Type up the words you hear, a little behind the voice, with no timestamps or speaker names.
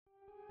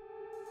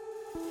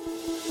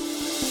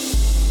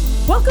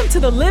Welcome to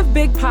the Live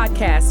Big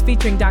podcast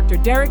featuring Dr.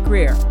 Derek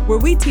Grier, where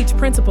we teach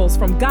principles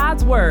from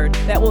God's Word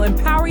that will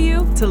empower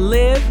you to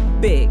live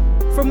big.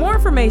 For more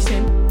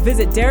information,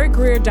 visit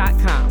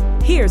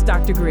derekgrier.com. Here's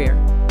Dr. Grier.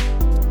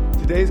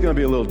 Today's going to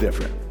be a little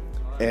different.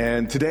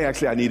 And today,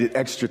 actually, I needed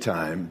extra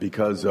time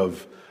because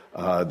of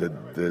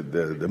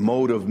the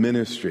mode of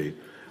ministry.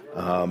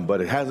 But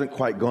it hasn't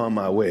quite gone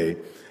my way.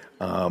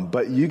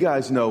 But you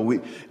guys know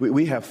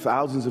we have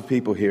thousands of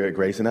people here at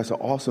Grace, and that's an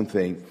awesome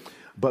thing.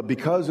 But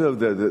because of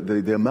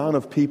the amount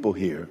of people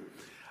here,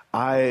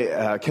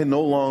 I can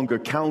no longer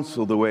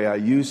counsel the way I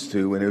used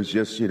to when it was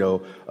just,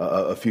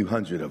 a few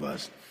hundred of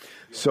us.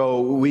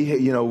 So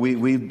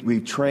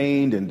we've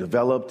trained and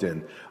developed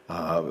and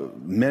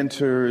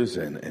mentors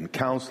and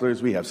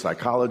counselors. We have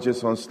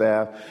psychologists on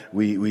staff.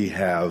 We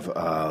have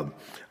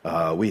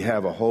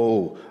a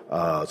whole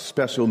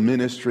special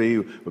ministry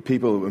with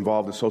people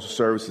involved in social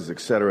services,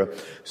 etc.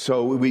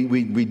 So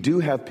we do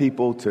have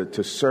people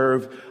to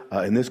serve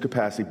in this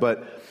capacity.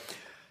 But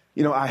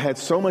I had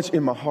so much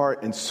in my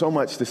heart and so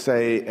much to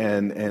say,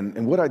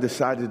 and what I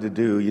decided to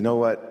do. You know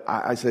what?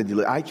 I said,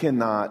 I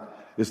cannot.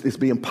 It's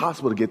be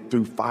impossible to get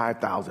through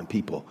 5,000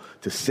 people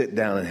to sit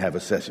down and have a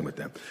session with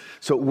them.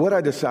 So what I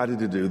decided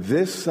to do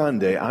this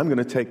Sunday, I'm going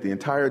to take the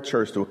entire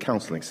church to a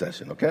counseling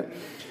session, okay?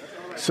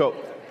 So,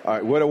 all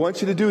right, what I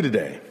want you to do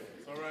today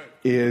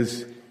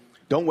is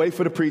don't wait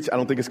for the preach. I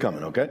don't think it's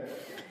coming, okay?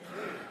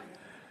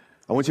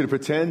 I want you to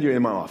pretend you're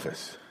in my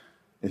office.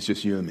 It's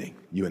just you and me,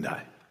 you and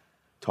I,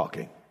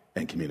 talking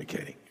and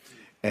communicating.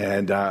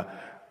 And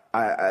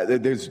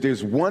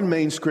there's one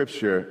main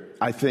scripture,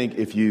 I think,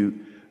 if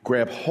you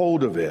grab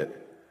hold of it,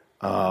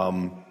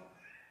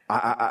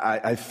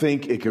 I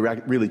think it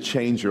could really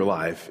change your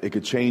life. It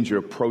could change your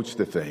approach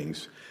to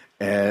things.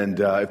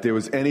 And if there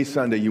was any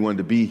Sunday you wanted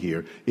to be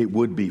here, it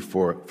would be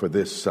for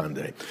this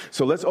Sunday.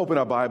 So let's open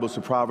our Bibles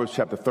to Proverbs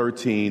chapter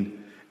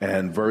 13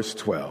 and verse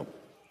 12.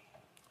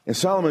 And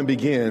Solomon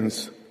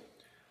begins,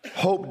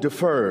 "Hope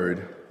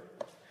deferred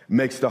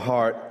makes the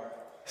heart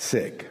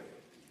sick."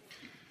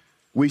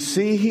 We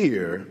see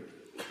here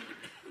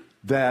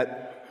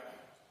that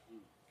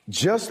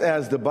just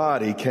as the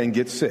body can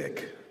get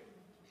sick,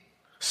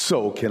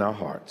 so can our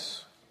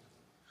hearts.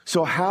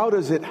 So how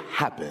does it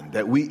happen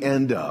that we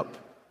end up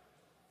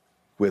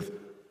with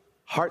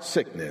heart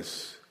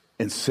sickness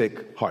and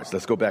sick hearts?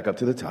 Let's go back up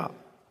to the top.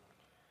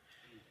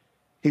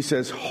 He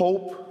says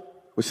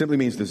hope, which simply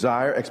means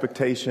desire,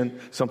 expectation,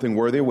 something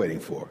worthy of waiting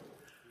for.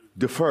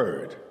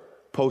 Deferred,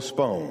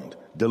 postponed,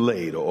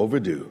 delayed, or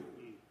overdue.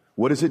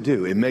 What does it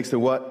do? It makes the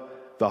what?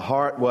 The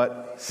heart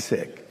what?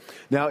 Sick.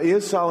 Now,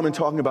 is Solomon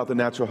talking about the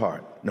natural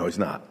heart? No, he's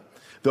not.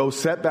 Those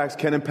setbacks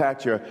can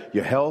impact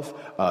your health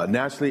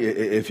naturally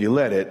if you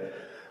let it.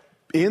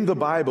 In the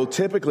Bible,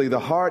 typically the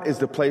heart is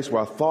the place where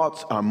our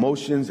thoughts, our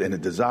emotions, and the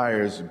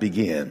desires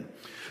begin.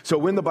 So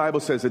when the Bible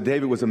says that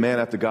David was a man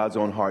after God's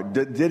own heart,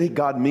 did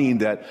God mean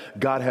that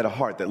God had a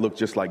heart that looked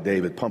just like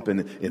David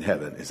pumping in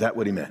heaven? Is that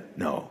what he meant?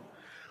 No.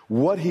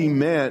 What he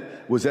meant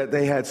was that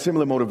they had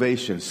similar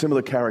motivations,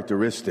 similar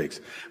characteristics,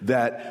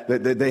 that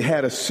they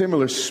had a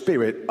similar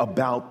spirit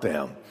about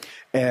them.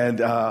 And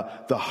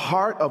the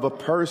heart of a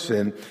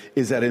person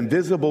is that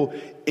invisible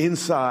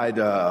inside,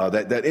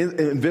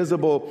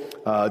 invisible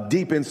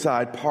deep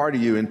inside part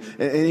of you. And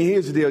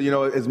here's the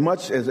deal, as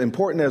much as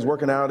important as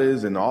working out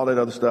is and all that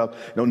other stuff,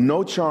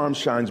 no charm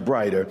shines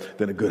brighter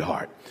than a good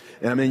heart.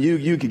 And I mean,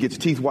 you could get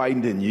your teeth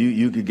whitened and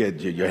you could get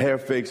your hair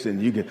fixed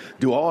and you could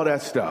do all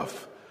that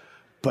stuff.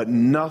 But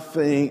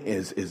nothing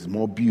is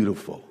more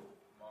beautiful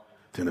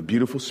than a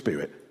beautiful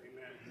spirit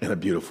and a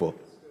beautiful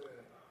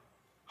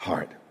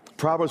heart.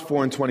 Proverbs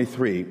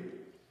 4:23,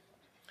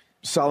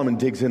 Solomon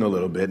digs in a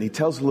little bit, and he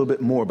tells a little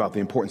bit more about the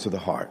importance of the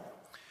heart.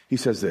 He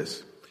says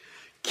this,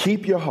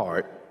 "Keep your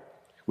heart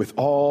with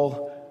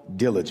all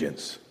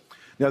diligence."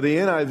 Now, the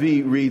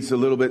NIV reads a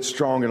little bit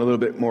strong and a little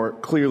bit more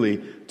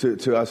clearly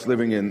to us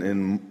living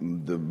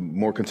in the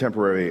more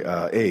contemporary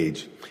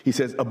age. He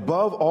says,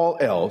 "Above all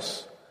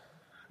else,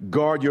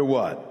 guard your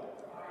what?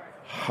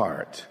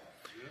 Heart.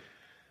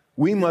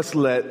 We must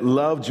let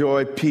love,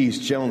 joy, peace,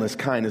 gentleness,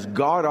 kindness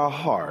guard our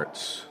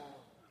hearts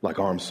like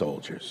armed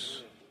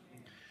soldiers."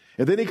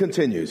 And then he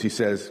continues. He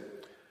says,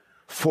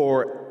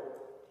 "For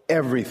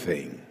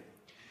everything."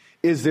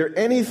 Is there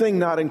anything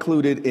not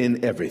included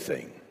in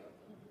everything?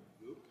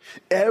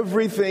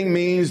 Everything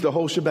means the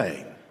whole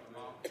shebang.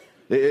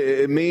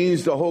 It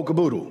means the whole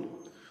caboodle,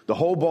 the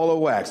whole ball of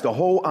wax, the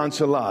whole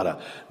enchilada.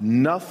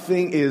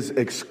 Nothing is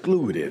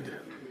excluded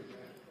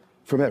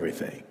from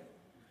everything.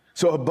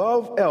 So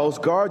above else,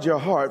 guard your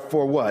heart,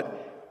 for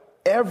what?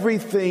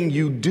 Everything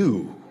you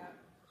do,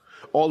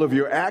 all of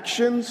your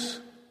actions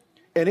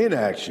and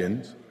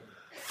inactions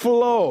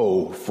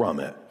flow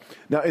from it.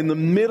 Now, in the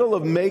middle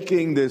of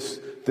making this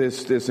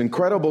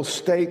incredible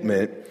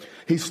statement,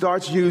 he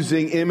starts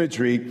using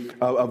imagery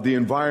of the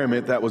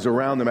environment that was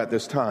around them at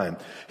this time.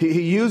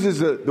 He uses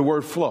the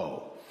word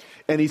flow.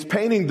 And he's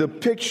painting the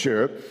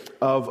picture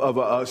of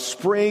a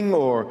spring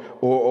or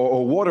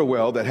water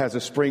well that has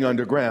a spring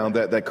underground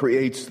that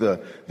creates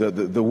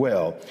the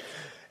well.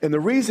 And the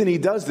reason he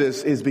does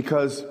this is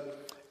because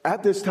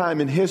at this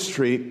time in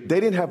history, they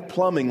didn't have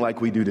plumbing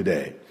like we do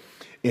today.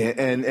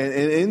 And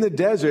in the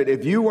desert,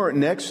 if you weren't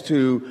next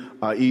to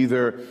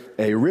either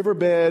a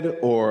riverbed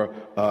or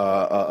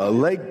a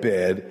lake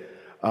bed,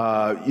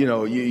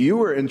 you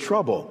were in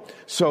trouble.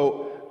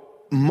 So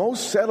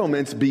most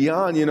settlements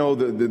beyond,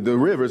 the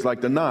rivers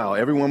like the Nile,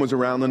 everyone was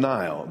around the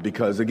Nile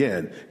because,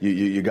 again,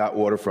 you got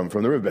water from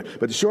the riverbed.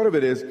 But the short of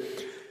it is,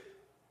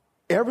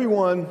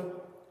 everyone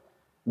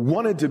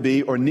wanted to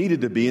be or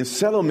needed to be, and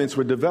settlements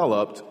were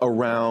developed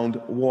around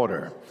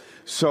water.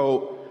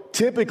 So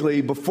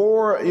typically,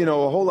 before, a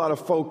whole lot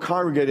of folk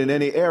congregate in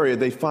any area,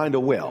 they find a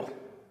well.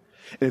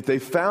 And if they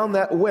found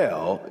that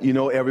well,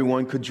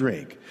 everyone could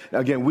drink. Now,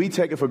 again, we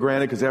take it for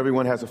granted because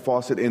everyone has a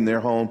faucet in their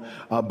home,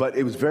 but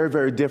it was very,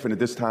 very different at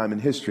this time in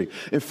history.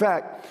 In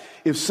fact,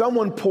 if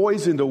someone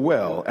poisoned a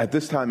well at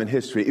this time in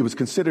history, it was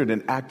considered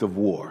an act of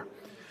war.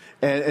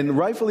 And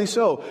rightfully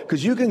so,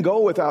 because you can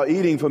go without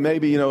eating for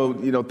maybe,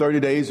 30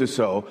 days or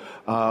so,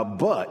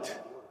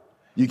 but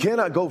you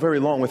cannot go very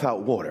long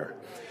without water.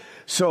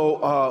 So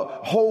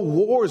whole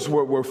wars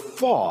were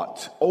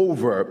fought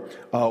over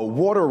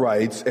water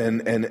rights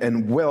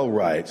and well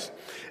rights.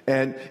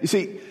 And you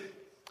see,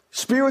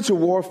 spiritual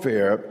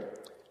warfare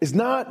is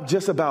not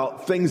just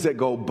about things that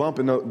go bump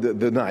in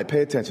the night.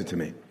 Pay attention to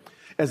me.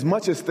 As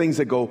much as things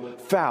that go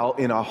foul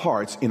in our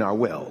hearts, in our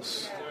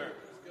wells.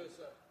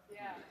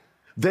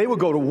 They would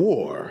go to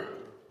war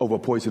over a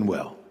poisoned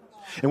well.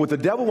 And what the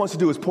devil wants to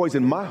do is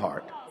poison my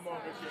heart.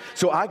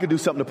 So I could do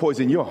something to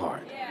poison your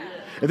heart.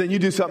 And then you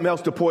do something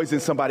else to poison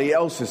somebody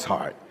else's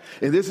heart.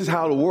 And this is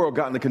how the world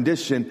got in the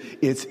condition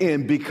it's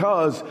in,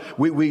 because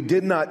we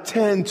did not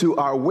tend to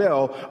our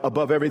well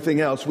above everything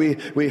else.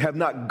 We have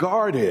not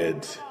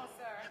guarded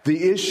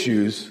the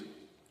issues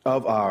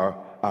of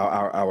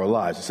our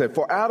lives. It said,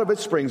 for out of it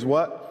springs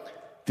what?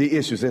 The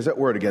issues. There's that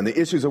word again. The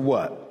issues of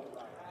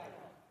what?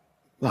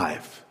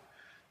 Life.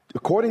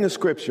 According to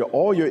Scripture,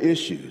 all your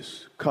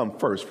issues come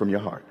first from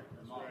your heart.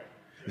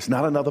 It's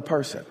not another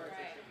person.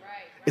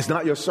 It's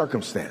not your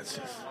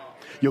circumstances.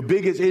 Your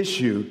biggest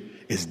issue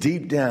is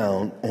deep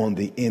down on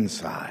the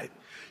inside.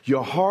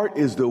 Your heart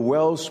is the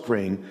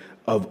wellspring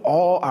of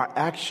all our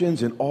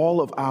actions and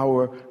all of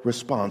our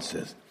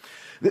responses.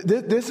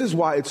 This is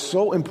why it's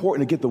so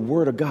important to get the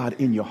Word of God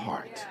in your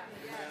heart.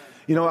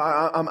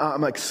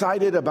 I'm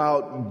excited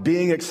about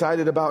being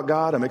excited about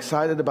God. I'm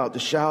excited about the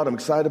shout. I'm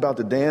excited about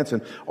the dance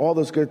and all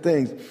those good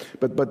things.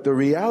 But the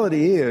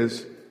reality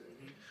is,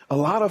 a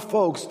lot of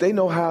folks, they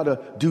know how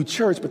to do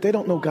church, but they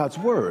don't know God's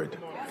Word.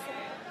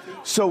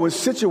 So when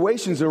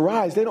situations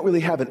arise, they don't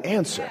really have an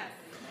answer.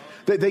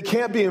 They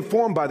can't be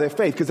informed by their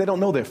faith because they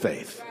don't know their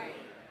faith.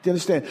 Do you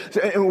understand?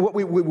 And what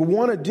we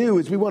want to do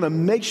is we want to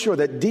make sure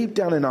that deep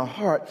down in our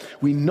heart,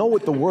 we know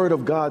what the Word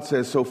of God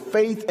says. So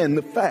faith and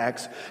the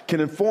facts can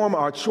inform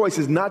our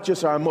choices, not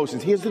just our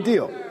emotions. Here's the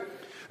deal.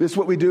 This is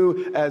what we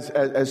do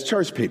as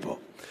church people.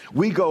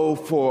 We go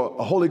for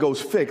a Holy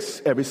Ghost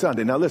fix every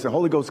Sunday. Now listen,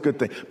 Holy Ghost is a good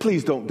thing.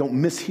 Please don't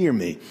mishear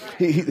me.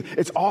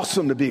 It's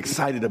awesome to be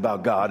excited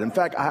about God. In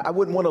fact, I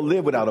wouldn't want to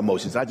live without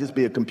emotions. I'd just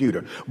be a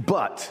computer.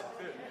 But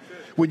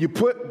when you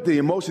put the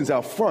emotions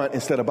out front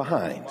instead of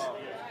behind,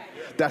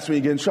 that's when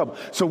you get in trouble.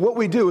 So what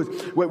we do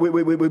is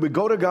we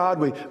go to God.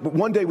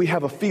 One day we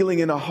have a feeling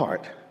in our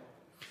heart.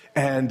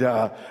 And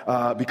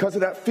because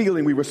of that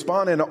feeling, we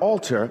respond at an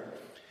altar.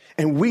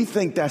 And we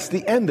think that's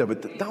the end of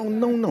it.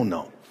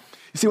 No.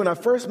 You see, when I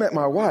first met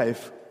my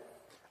wife,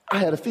 I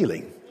had a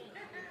feeling.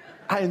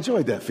 I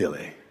enjoyed that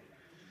feeling.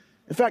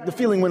 In fact, the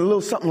feeling went a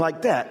little something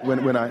like that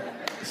when I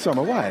saw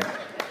my wife.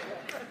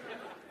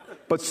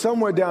 But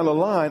somewhere down the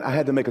line, I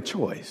had to make a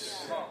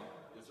choice.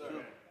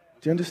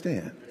 Do you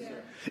understand?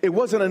 It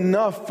wasn't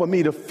enough for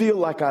me to feel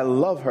like I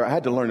love her. I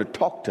had to learn to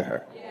talk to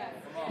her,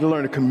 to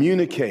learn to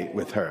communicate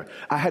with her.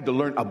 I had to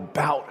learn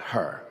about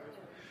her.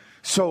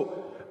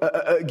 So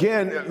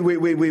again,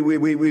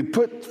 we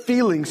put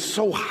feelings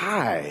so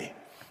high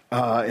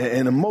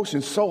and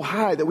emotions so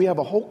high that we have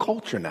a whole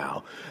culture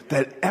now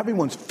that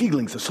everyone's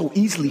feelings are so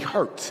easily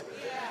hurt.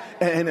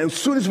 And as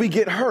soon as we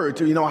get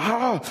hurt,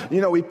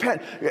 we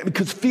pet,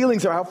 because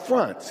feelings are out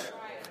front,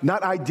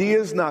 not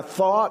ideas, not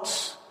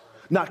thoughts,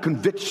 not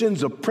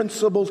convictions or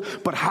principles,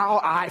 but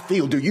how I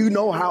feel. Do you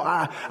know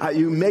how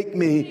you make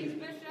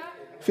me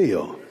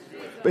feel?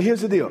 But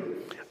here's the deal.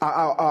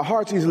 Our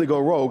hearts easily go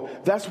rogue.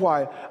 That's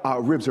why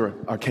our ribs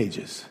are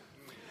cages.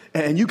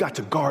 And you got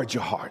to guard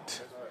your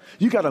heart.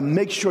 You got to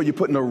make sure you're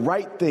putting the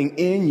right thing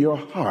in your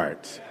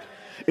heart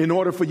in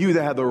order for you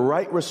to have the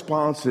right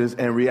responses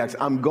and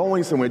reactions. I'm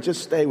going somewhere.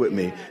 Just stay with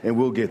me and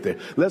we'll get there.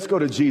 Let's go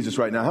to Jesus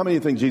right now. How many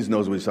of you think Jesus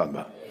knows what he's talking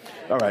about?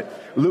 All right.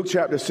 Luke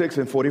chapter 6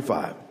 and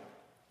 45.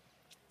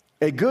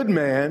 A good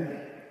man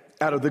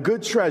out of the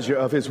good treasure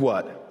of his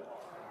what?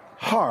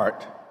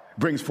 Heart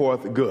brings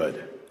forth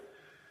good.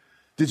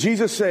 Did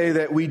Jesus say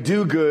that we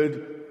do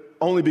good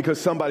only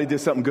because somebody did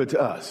something good to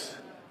us?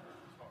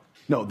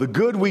 No, the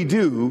good we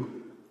do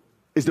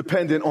is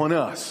dependent on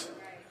us.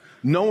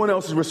 No one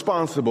else is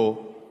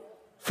responsible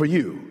for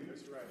you.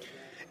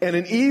 And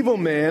an evil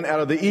man out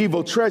of the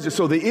evil treasure.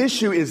 So the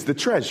issue is the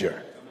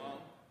treasure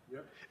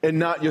and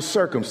not your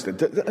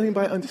circumstance. Does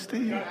anybody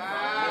understand?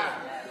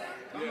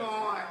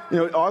 You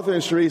know, Arthur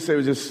and Sharice, they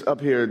were just up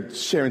here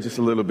sharing just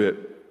a little bit.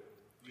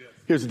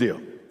 Here's the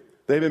deal.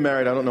 They've been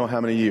married, I don't know how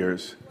many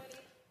years.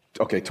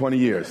 Okay, 20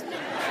 years.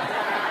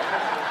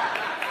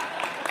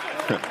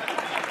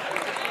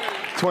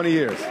 20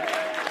 years.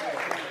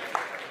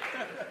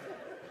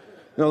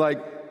 You know, like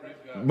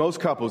most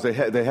couples, they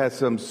had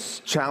some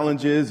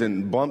challenges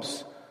and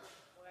bumps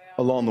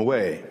along the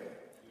way.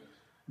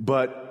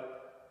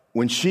 But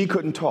when she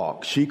couldn't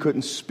talk, she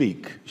couldn't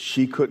speak,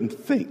 she couldn't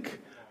think,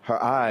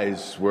 her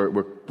eyes were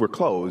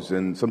closed,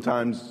 and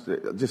sometimes, I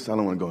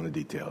don't want to go into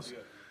details.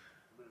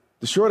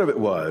 The short of it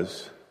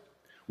was,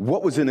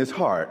 what was in his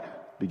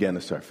heart began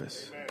to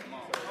surface.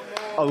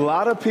 A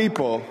lot of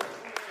people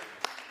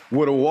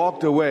would have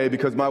walked away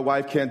because my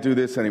wife can't do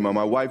this anymore,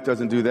 my wife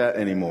doesn't do that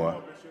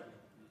anymore.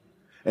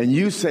 And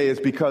you say it's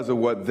because of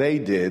what they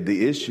did.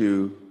 The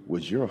issue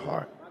was your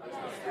heart.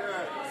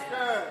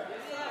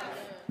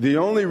 The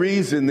only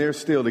reason they're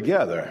still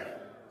together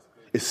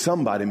is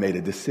somebody made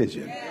a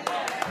decision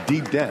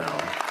deep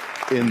down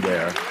in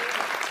their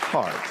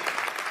heart.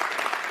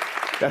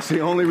 That's the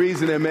only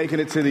reason they're making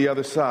it to the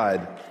other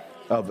side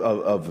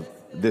of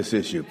this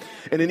issue.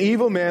 And an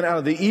evil man out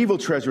of the evil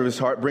treasure of his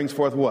heart brings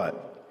forth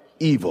what?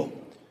 Evil.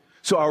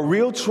 So our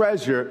real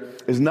treasure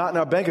is not in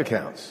our bank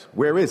accounts.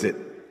 Where is it?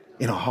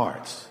 In our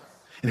hearts.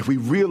 And if we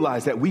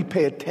realize that, we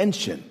pay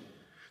attention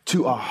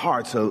to our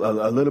hearts a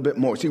little bit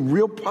more. See,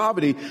 real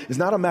poverty is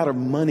not a matter of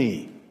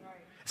money.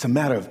 It's a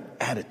matter of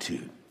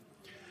attitude.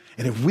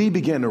 And if we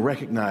begin to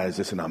recognize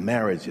this in our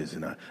marriages,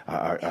 in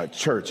our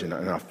church, and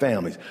in our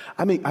families,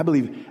 I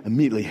believe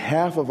immediately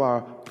half of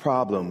our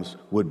problems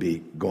would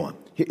be gone.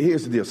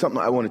 Here's the deal,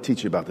 something I want to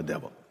teach you about the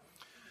devil.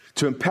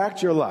 To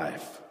impact your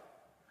life,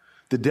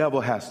 the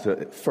devil has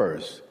to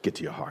first get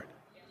to your heart,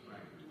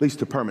 at least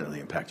to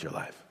permanently impact your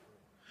life.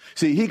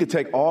 See, he could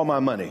take all my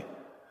money,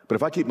 but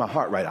if I keep my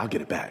heart right, I'll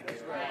get it back.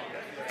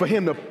 For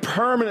him to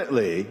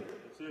permanently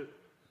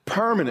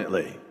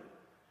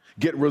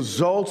get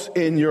results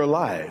in your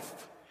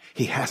life,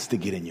 he has to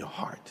get in your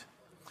heart.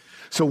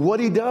 So what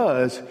he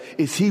does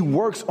is he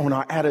works on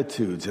our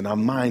attitudes and our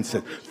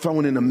mindset,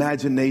 throwing in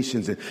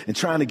imaginations and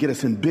trying to get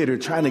us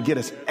embittered, trying to get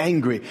us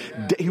angry.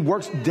 He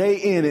works day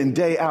in and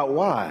day out.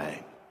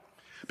 Why?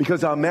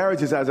 Because our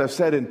marriages, as I've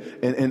said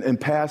in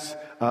past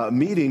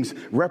meetings,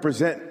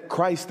 represent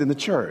Christ in the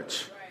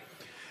church.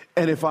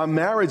 And if our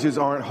marriages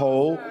aren't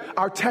whole,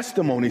 our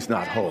testimony's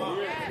not whole.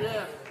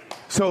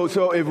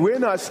 So if we're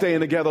not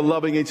staying together,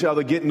 loving each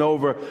other, getting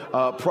over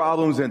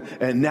problems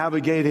and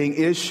navigating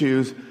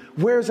issues,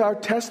 where's our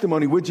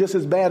testimony? We're just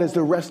as bad as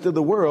the rest of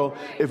the world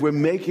if we're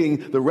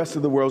making the rest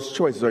of the world's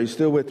choices. Are you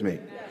still with me?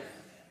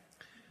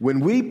 When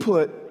we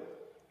put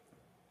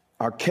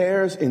our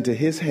cares into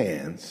his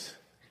hands,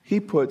 he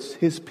puts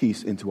his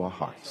peace into our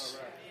hearts.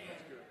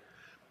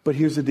 But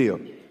here's the deal.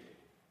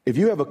 If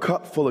you have a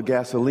cup full of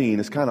gasoline,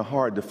 it's kind of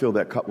hard to fill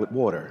that cup with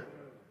water.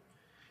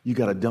 You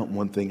got to dump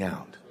one thing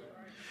out.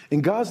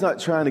 And God's not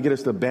trying to get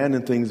us to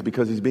abandon things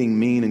because he's being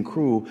mean and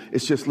cruel.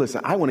 It's just,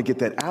 listen, I want to get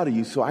that out of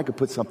you so I can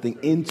put something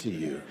into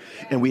you.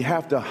 And we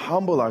have to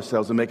humble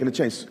ourselves and make an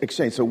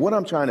exchange. So what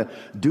I'm trying to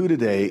do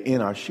today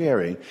in our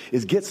sharing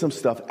is get some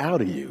stuff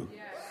out of you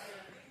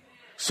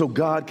so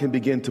God can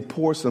begin to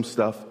pour some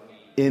stuff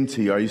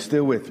into you. Are you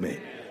still with me?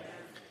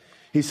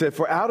 He said,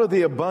 for out of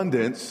the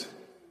abundance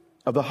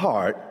of the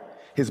heart,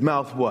 his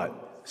mouth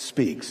what?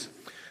 Speaks.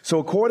 So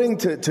according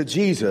to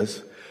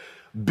Jesus,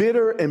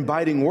 bitter and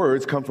biting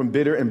words come from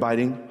bitter and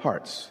biting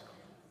hearts.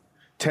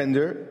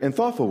 Tender and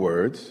thoughtful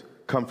words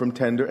come from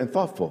tender and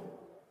thoughtful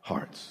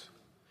hearts.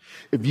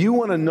 If you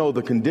want to know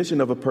the condition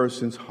of a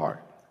person's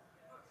heart,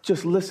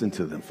 just listen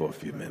to them for a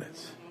few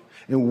minutes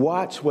and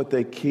watch what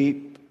they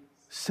keep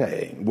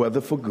saying,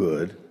 whether for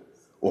good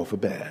or for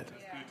bad.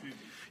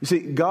 You see,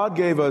 God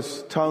gave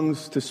us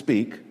tongues to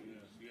speak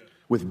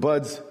with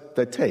buds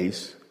that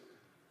taste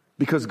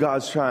because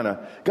God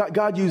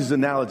uses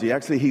analogy.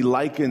 Actually, he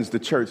likens the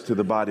church to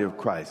the body of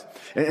Christ.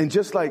 And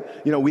just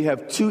like, we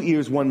have 2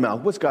 ears, 1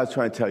 mouth. What's God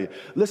trying to tell you?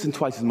 Listen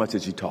twice as much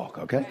as you talk,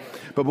 okay?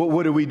 But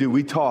what do?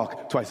 We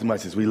talk twice as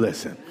much as we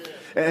listen.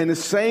 And the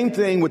same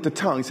thing with the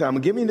tongue. He said,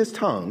 I'm giving you this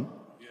tongue,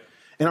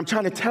 and I'm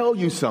trying to tell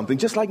you something,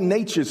 just like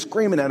nature's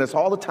screaming at us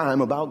all the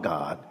time about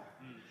God.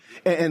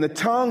 And the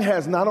tongue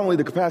has not only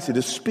the capacity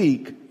to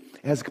speak,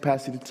 it has the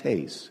capacity to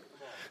taste.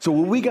 So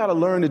what we got to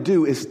learn to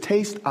do is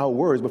taste our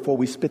words before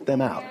we spit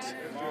them out.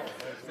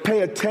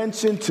 Pay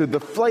attention to the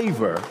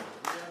flavor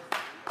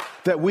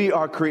that we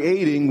are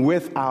creating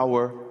with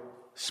our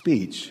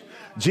speech.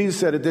 Jesus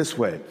said it this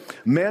way: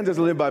 man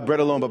doesn't live by bread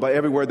alone, but by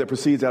every word that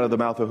proceeds out of the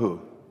mouth of who?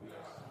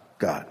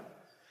 God.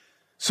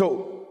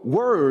 So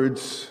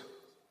words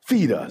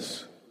feed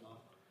us.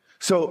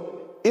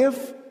 So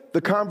if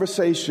the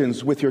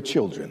conversations with your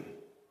children,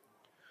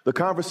 the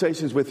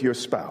conversations with your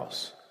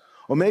spouse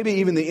or maybe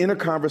even the inner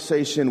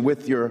conversation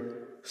with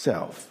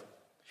yourself.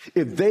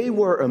 If they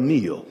were a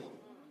meal,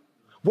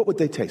 what would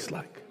they taste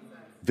like?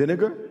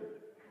 Vinegar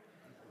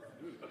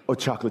or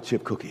chocolate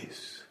chip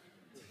cookies?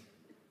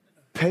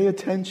 Pay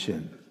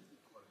attention,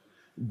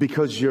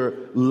 because your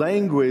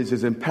language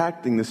is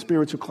impacting the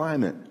spiritual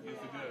climate.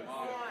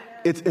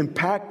 It's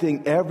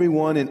impacting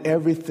everyone and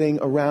everything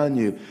around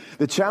you.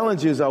 The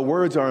challenge is our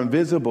words are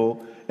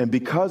invisible, and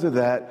because of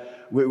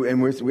that,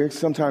 we're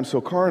sometimes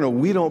so carnal,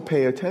 we don't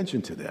pay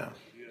attention to them.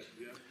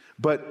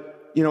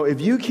 But, if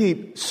you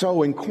keep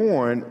sowing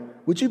corn,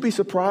 would you be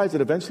surprised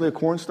that eventually a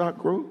corn stalk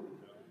grew?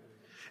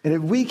 And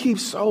if we keep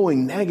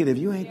sowing negative,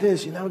 you ain't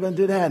this, you're never going to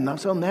do that, and I'm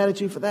so mad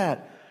at you for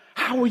that,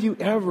 how are you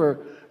ever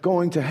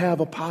going to have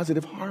a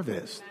positive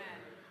harvest?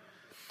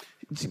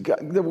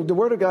 The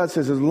Word of God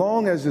says as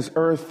long as this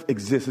earth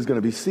exists, there's going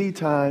to be seed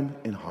time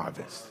and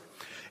harvest.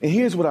 And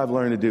here's what I've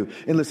learned to do.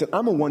 And listen,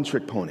 I'm a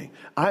one-trick pony.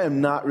 I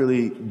am not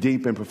really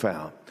deep and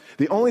profound.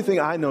 The only thing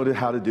I know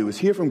how to do is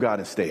hear from God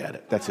and stay at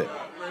it. That's it.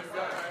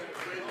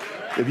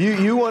 If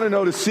you want to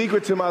know the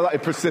secret to my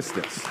life,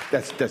 persistence.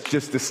 That's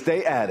just to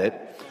stay at it.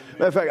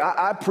 Matter of fact,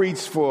 I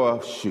preached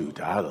for,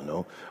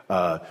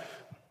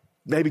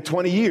 maybe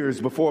 20 years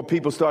before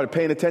people started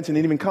paying attention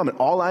and even coming.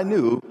 All I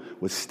knew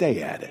was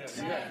stay at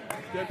it.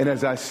 And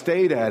as I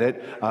stayed at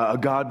it,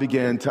 God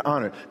began to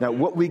honor. Now,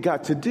 what we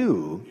got to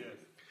do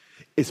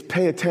is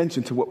pay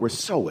attention to what we're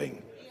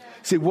sowing.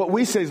 See, what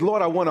we say is,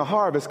 Lord, I want to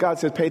harvest. God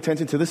says, pay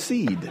attention to the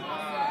seed.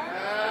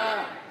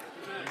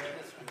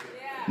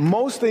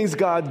 Most things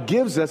God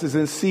gives us is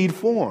in seed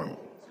form.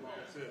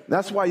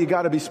 That's why you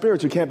got to be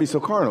spiritual. You can't be so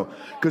carnal.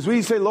 Because when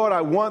you say, Lord,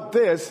 I want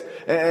this,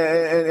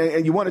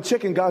 and you want a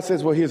chicken, God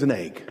says, well, here's an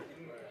egg.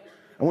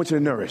 I want you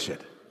to nourish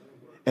it.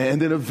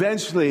 And then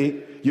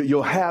eventually,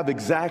 you'll have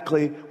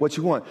exactly what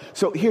you want.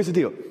 So here's the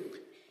deal.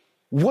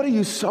 What are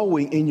you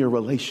sowing in your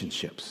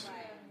relationships?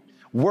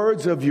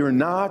 Words of you're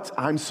not,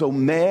 I'm so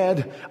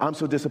mad, I'm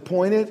so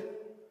disappointed.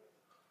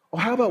 Or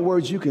how about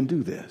words, you can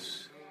do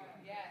this?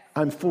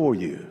 I'm for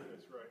you.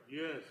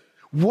 Yes.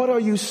 What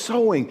are you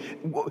sowing?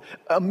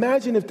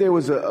 Imagine if there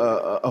was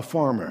a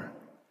farmer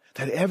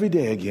that every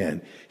day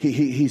again,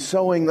 he's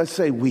sowing, let's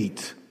say,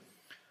 wheat.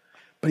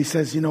 But he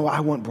says, I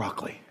want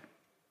broccoli.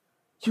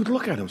 You'd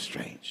look at him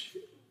strange.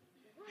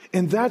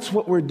 And that's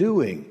what we're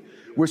doing.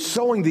 We're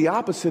sowing the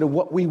opposite of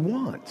what we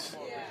want.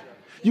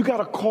 You got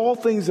to call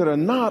things that are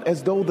not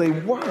as though they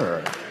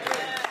were.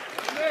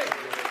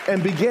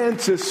 And begin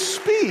to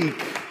speak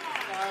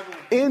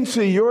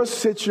into your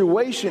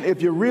situation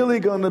if you're really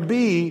going to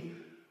be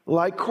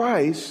like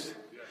Christ.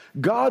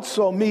 God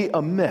saw me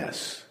a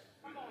mess,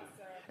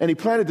 and he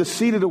planted the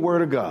seed of the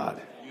Word of God.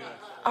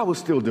 I was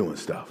still doing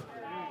stuff,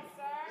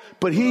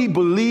 but he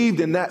believed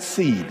in that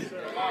seed,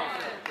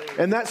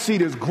 and that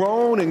seed has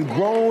grown and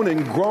grown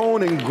and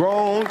grown and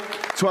grown,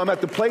 so I'm at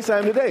the place I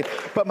am today.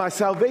 But my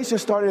salvation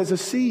started as a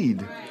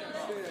seed.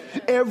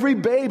 Every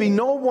baby,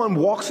 no one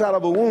walks out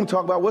of a womb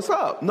talking about what's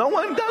up. No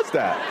one does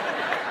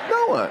that.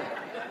 No one.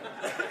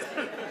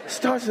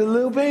 Starts as a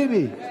little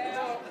baby.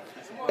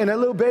 And that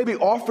little baby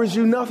offers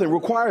you nothing,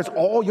 requires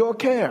all your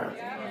care.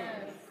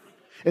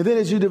 And then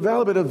as you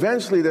develop it,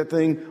 eventually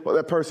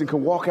that person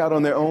can walk out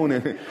on their own.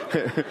 And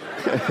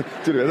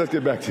let's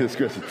get back to the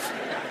scripture.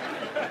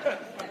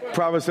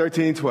 Proverbs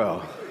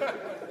 13:12.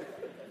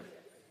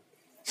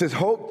 It says,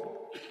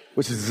 hope,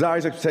 which is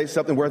desires, expectation,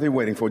 something worthy of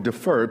waiting for,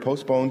 deferred,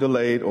 postponed,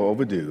 delayed, or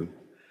overdue,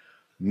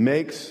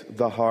 makes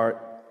the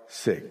heart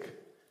sick,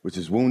 which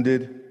is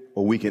wounded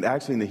or weakened.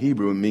 Actually, in the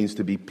Hebrew, it means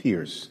to be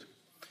pierced.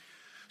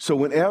 So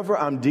whenever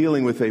I'm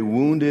dealing with a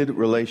wounded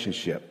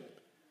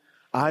relationship,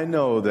 I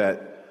know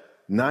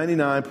that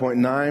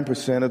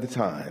 99.9% of the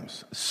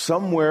times,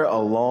 somewhere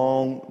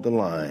along the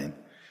line,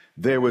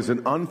 there was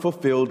an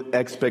unfulfilled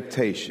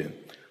expectation.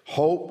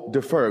 Hope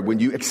deferred. When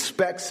you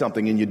expect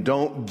something and you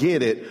don't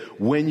get it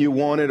when you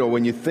want it or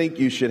when you think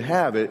you should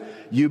have it,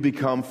 you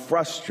become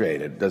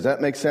frustrated. Does that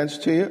make sense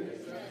to you?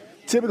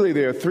 Typically,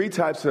 there are three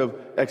types of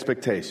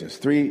expectations,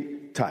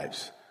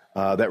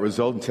 that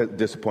result in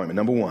disappointment.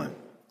 Number one,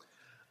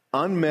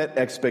 unmet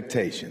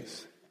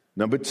expectations.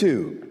 Number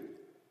two,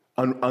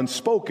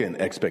 unspoken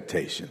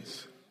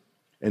expectations.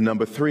 And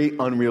number three,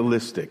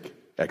 unrealistic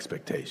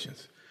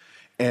expectations.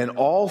 And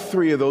all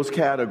three of those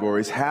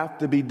categories have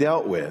to be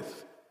dealt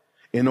with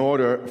in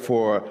order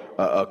for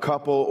a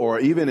couple or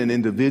even an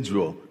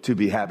individual to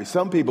be happy.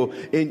 Some people,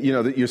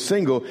 you're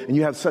single and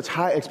you have such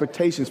high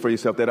expectations for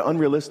yourself that are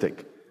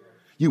unrealistic.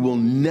 You will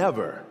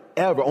never,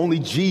 ever, only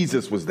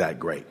Jesus was that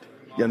great.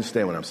 You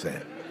understand what I'm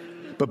saying?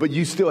 But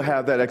you still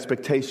have that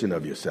expectation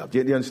of yourself. Do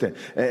you understand?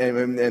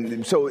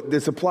 And so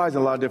this applies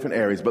in a lot of different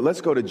areas. But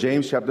let's go to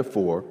James chapter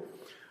 4,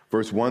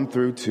 verse 1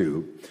 through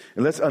 2.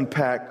 And let's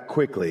unpack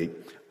quickly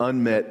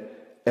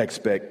unmet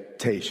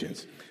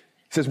expectations.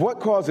 It says, what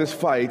causes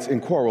fights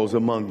and quarrels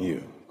among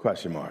you? ?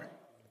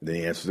 Then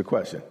he answers the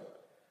question.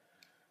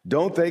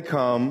 Don't they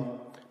come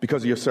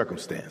because of your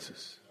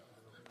circumstances?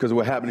 Because of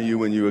what happened to you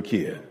when you were a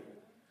kid?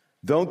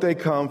 Don't they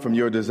come from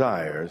your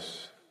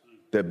desires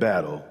that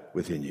battle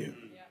within you?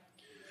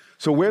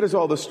 So where does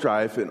all the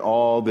strife and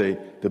all the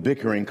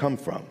bickering come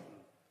from?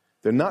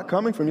 They're not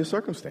coming from your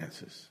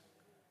circumstances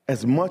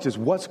as much as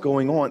what's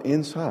going on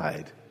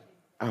inside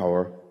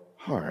our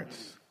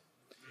hearts.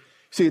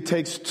 See, it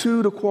takes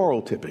two to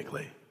quarrel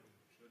typically,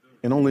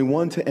 and only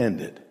one to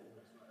end it.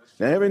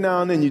 Now, every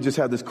now and then you just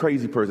have this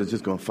crazy person that's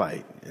just going to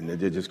fight, and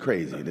they're just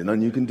crazy. There's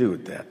nothing you can do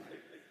with that.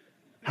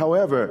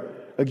 However,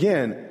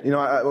 again,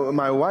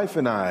 my wife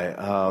and I,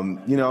 a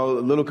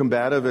little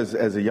combative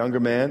as a younger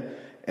man,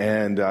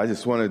 and I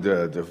just wanted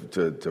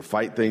to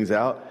fight things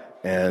out.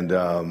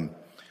 And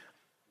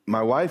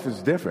my wife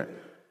is different,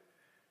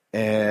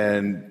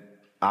 and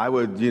I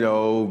would,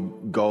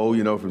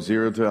 go, from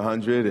 0 to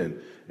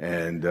 100,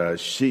 and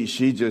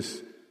she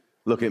just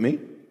look at me.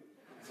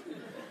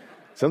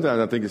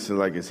 Sometimes I think it's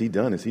like, is he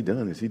done? Is he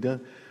done? Is he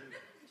done?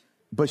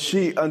 But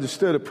she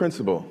understood a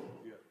principle.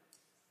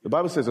 The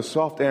Bible says a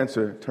soft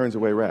answer turns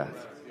away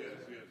wrath.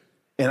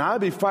 And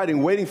I'd be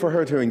fighting, waiting for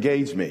her to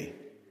engage me.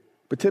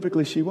 But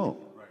typically she won't.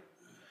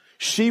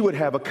 She would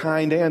have a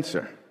kind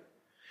answer.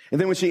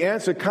 And then when she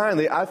answered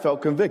kindly, I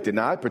felt convicted.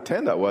 Now, I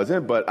pretend I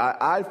wasn't, but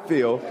I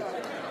feel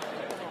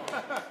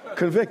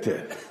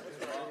convicted.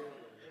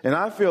 And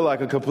I feel like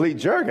a complete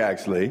jerk,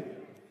 actually.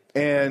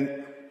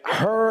 And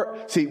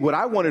what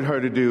I wanted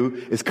her to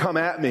do is come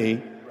at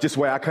me just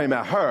where I came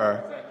at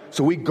her.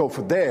 So we go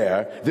from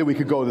there, then we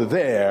could go to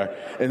there,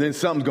 and then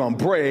something's going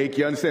to break.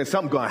 You understand?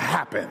 Something's going to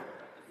happen.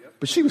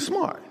 But she was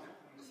smart.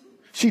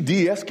 She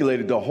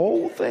de-escalated the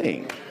whole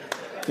thing.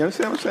 You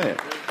understand what I'm saying?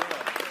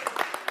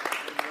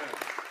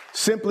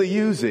 Simply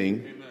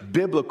using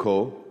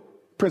biblical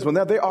principle.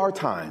 Now, there are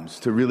times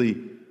to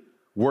really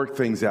work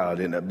things out,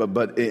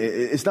 but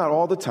it's not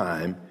all the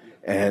time.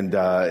 And,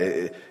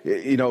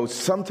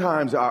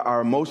 sometimes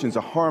our emotions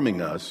are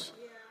harming us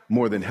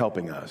more than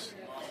helping us.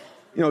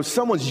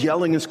 Someone's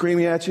yelling and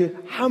screaming at you.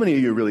 How many of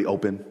you are really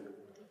open?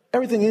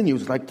 Everything in you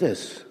is like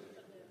this.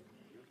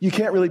 You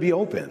can't really be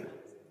open.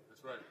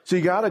 That's right. So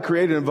you got to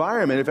create an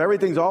environment. If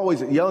everything's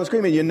always yelling and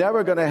screaming, you're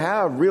never going to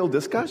have real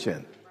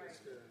discussion.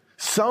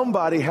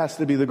 Somebody has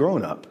to be the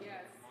grown-up.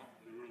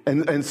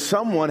 And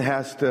someone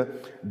has to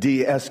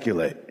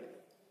de-escalate.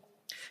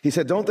 He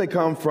said, don't they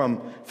come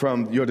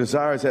from your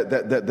desires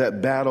that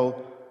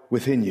battle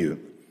within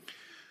you?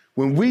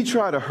 When we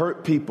try to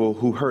hurt people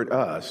who hurt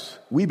us,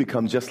 we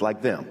become just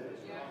like them.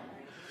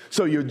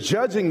 So you're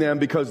judging them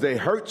because they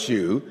hurt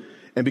you,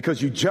 and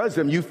because you judge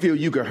them, you feel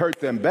you can hurt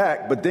them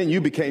back, but then you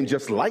became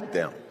just like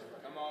them.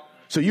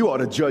 So you ought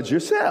to judge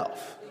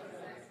yourself.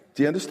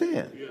 Do you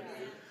understand?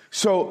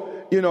 So,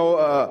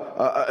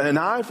 an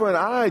eye for an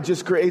eye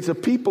just creates a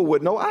people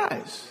with no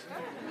eyes.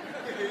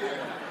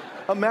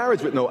 A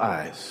marriage with no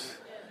eyes.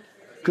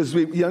 Because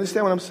you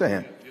understand what I'm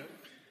saying?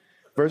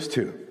 Verse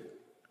 2.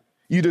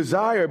 You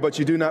desire, but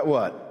you do not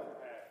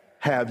what?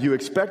 Have. You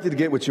expected to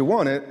get what you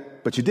wanted,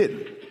 but you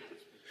didn't.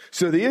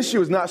 So the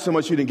issue is not so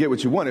much you didn't get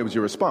what you wanted, it was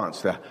your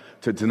response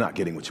to not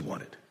getting what you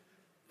wanted.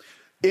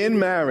 In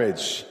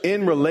marriage,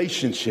 in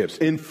relationships,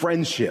 in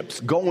friendships,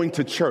 going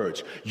to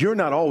church, you're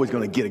not always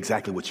going to get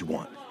exactly what you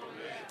want.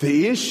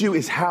 The issue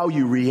is how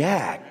you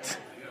react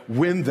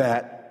when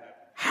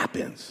that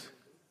happens.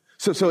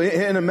 So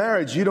in a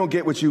marriage, you don't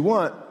get what you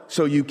want,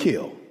 so you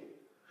kill.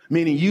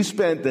 Meaning you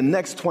spent the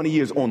next 20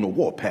 years on the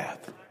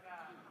warpath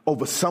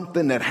over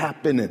something that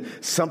happened and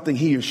something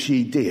he or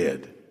she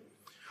did.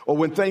 Or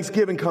when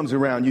Thanksgiving comes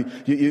around,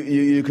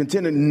 you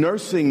continue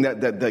nursing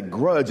that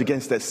grudge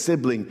against that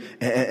sibling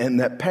and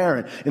that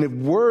parent. And if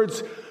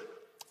words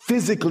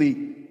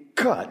physically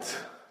cut,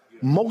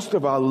 most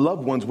of our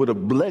loved ones would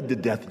have bled to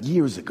death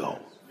years ago.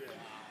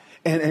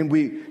 And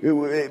we,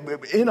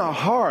 in our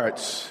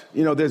hearts,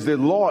 there's the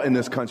law in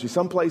this country.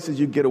 Some places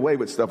you get away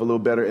with stuff a little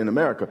better in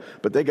America,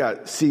 but they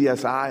got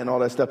CSI and all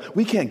that stuff.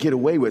 We can't get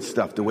away with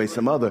stuff the way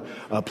some other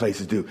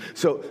places do.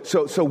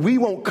 So we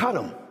won't cut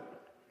them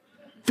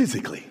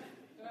physically,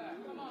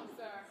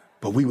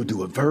 but we will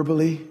do it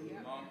verbally,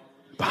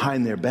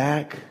 behind their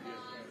back,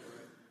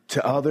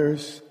 to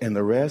others and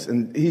the rest.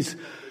 And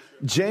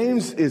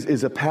James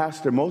is a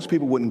pastor. Most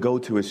people wouldn't go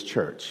to his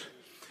church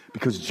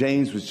because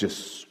James was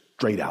just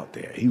straight out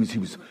there.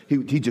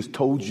 He just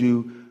told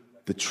you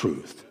the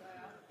truth.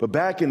 But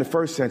back in the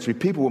first century,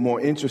 people were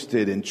more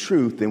interested in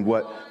truth than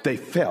what they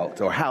felt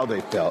or how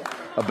they felt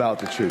about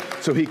the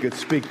truth. So he could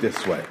speak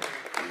this way.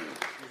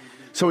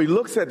 So he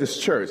looks at this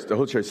church, the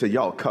whole church, said,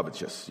 y'all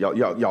covetous.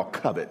 Y'all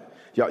covet.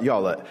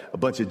 Y'all are a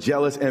bunch of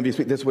jealous, envious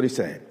people. That's what he's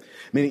saying.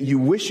 Meaning you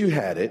wish you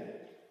had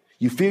it,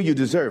 you feel you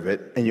deserve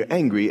it, and you're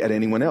angry at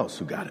anyone else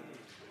who got it.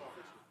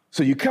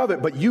 So you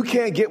covet, but you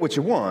can't get what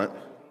you want.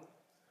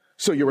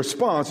 So your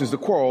response is to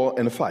quarrel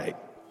and to fight.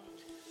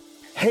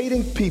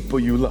 Hating people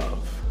you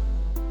love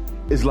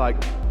is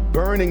like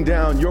burning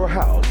down your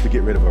house to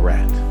get rid of a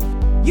rat.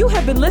 You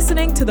have been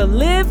listening to the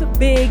Live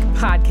Big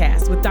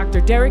podcast with Dr.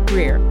 Derek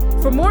Grier.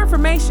 For more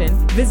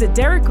information, visit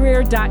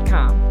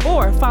derekgrier.com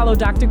or follow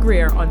Dr.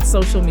 Grier on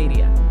social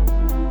media.